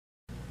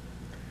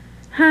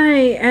Hi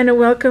and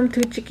welcome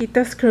to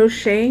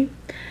Chiquitascrochet.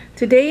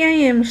 Today I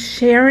am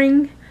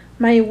sharing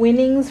my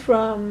winnings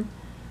from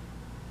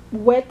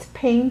Wet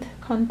Paint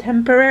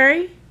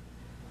Contemporary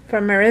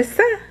from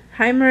Marissa.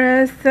 Hi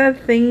Marissa,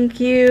 thank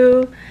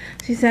you.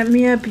 She sent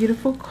me a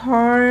beautiful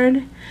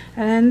card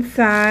and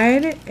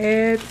inside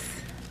it's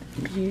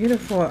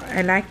beautiful.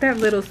 I like that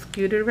little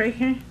scooter right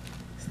here,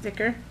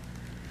 sticker.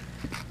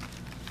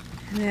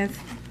 And that's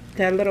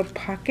that little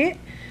pocket.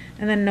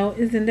 And the note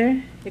is in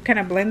there. It kind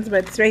of blends,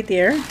 but it's right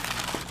there.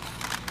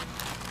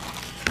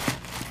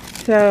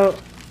 So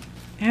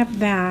I have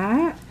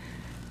that.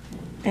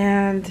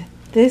 And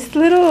this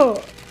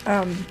little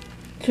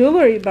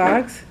jewelry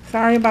box.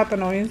 Sorry about the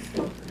noise.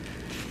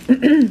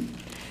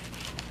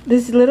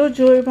 This little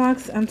jewelry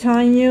box, I'm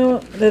telling you,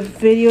 the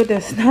video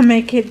does not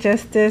make it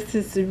justice.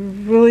 It's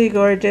really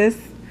gorgeous.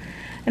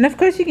 And of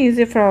course you can use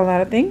it for a lot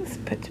of things,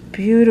 but it's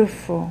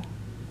beautiful.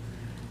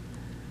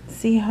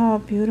 See how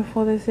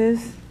beautiful this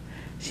is?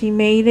 She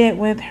made it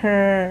with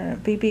her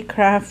BB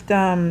Craft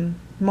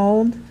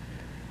mold,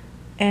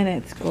 and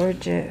it's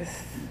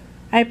gorgeous.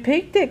 I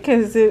picked it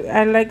because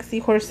I like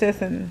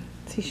seahorses and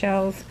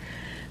seashells,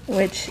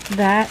 which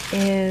that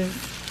is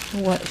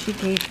what she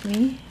gave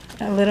me.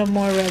 A little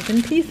more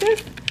resin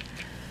pieces.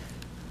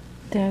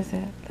 There's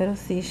a little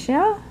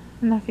seashell.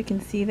 I don't know if you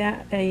can see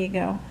that. There you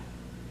go.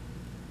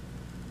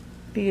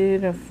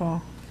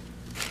 Beautiful.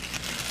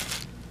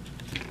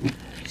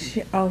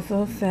 She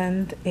also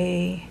sent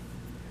a...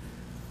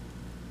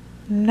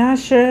 I'm not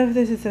sure if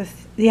this is a...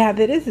 Yeah,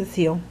 that is a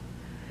seal.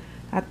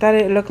 I thought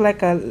it looked like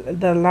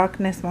the Loch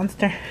Ness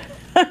Monster.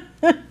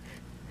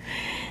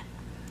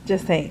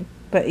 Just saying.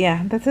 But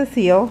yeah, that's a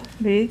seal.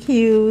 Very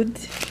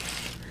cute.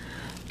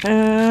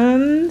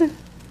 And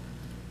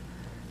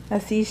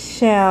a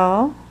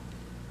seashell.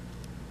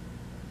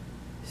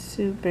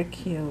 Super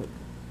cute.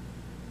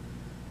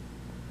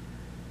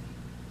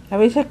 I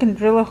wish I can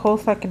drill a hole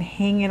so I can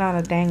hang it on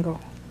a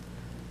dangle.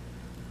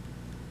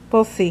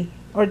 We'll see.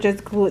 Or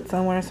just glue it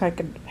somewhere so I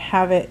could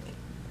have it.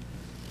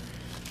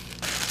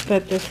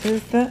 But this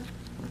is the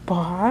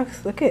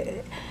box. Look at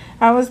it.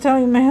 I was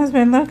telling my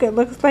husband, look, it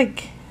looks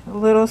like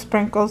little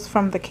sprinkles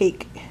from the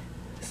cake.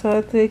 So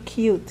it's really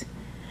cute.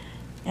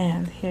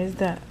 And here's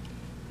the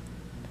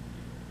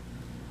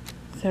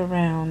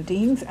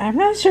surroundings. I'm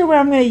not sure what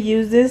I'm going to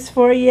use this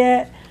for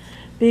yet,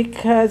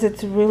 because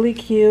it's really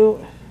cute.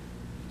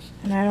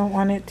 And I don't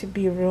want it to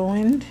be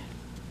ruined.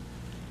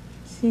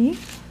 See?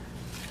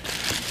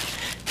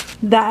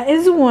 That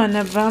is one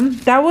of them.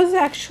 That was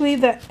actually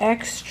the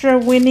extra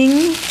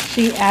winning.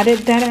 She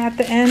added that at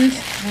the end.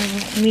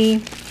 Let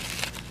me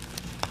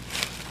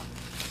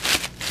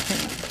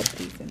put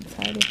these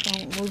inside if I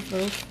don't lose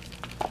those.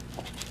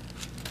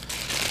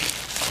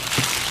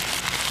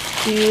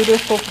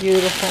 Beautiful,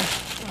 beautiful.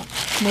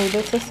 Move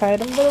this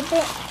aside a little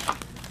bit.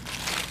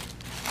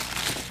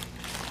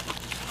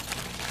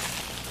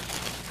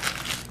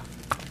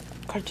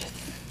 Gorgeous.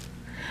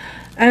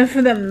 And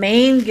for the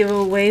main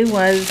giveaway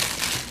was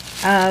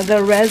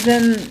the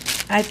resin,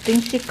 I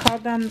think she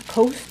called them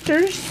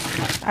coasters.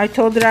 I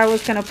told her I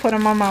was going to put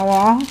them on my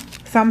wall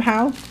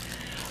somehow.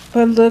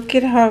 But look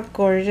at how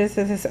gorgeous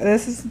this is.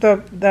 This is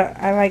the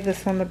I like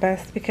this one the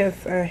best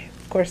because,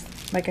 of course,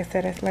 like I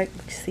said, I like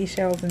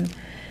seashells and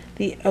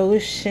the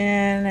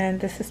ocean.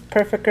 And this is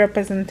perfect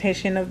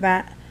representation of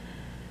that.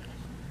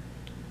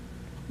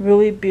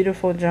 Really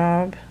beautiful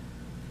job.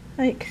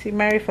 Like, see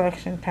my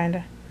reflection, kind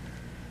of.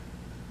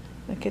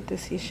 Look at the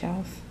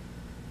seashells.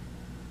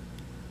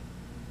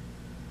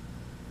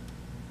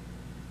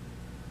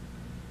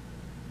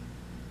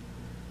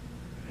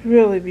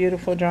 Really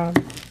beautiful job.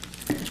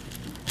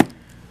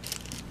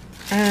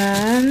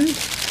 And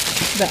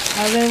the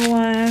other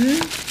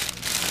one,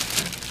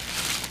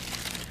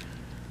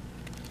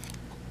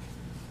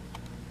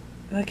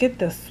 look at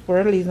the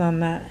swirlies on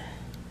that.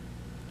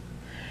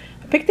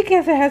 I picked it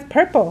because it has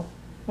purple.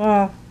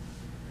 Well,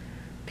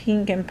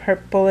 pink and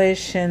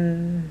purplish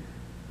and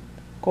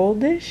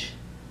goldish.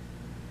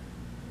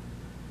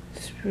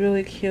 It's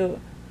really cute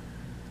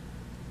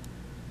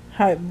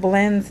how it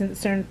blends in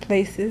certain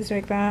places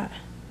like that.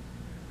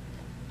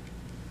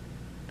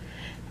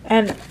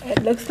 And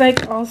it looks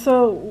like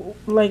also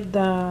like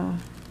the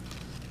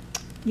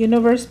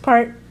universe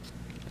part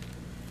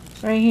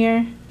right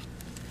here.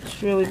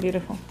 It's really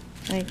beautiful.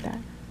 Like that.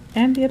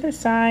 And the other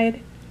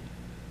side.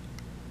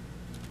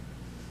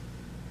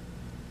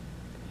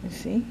 You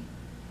see?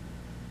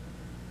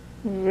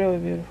 Really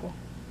beautiful.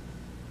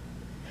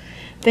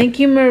 Thank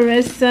you,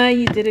 Marissa.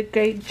 You did a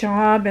great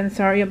job. And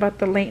sorry about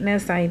the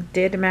lateness. I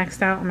did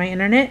max out on my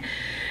internet.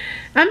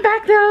 I'm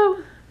back though.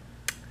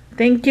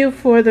 Thank you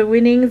for the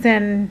winnings,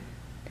 and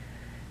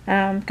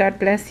God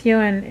bless you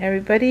and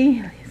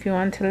everybody. If you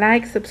want to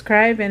like,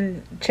 subscribe,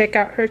 and check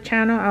out her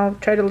channel, I'll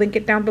try to link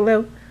it down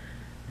below.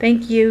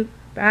 Thank you.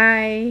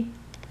 Bye.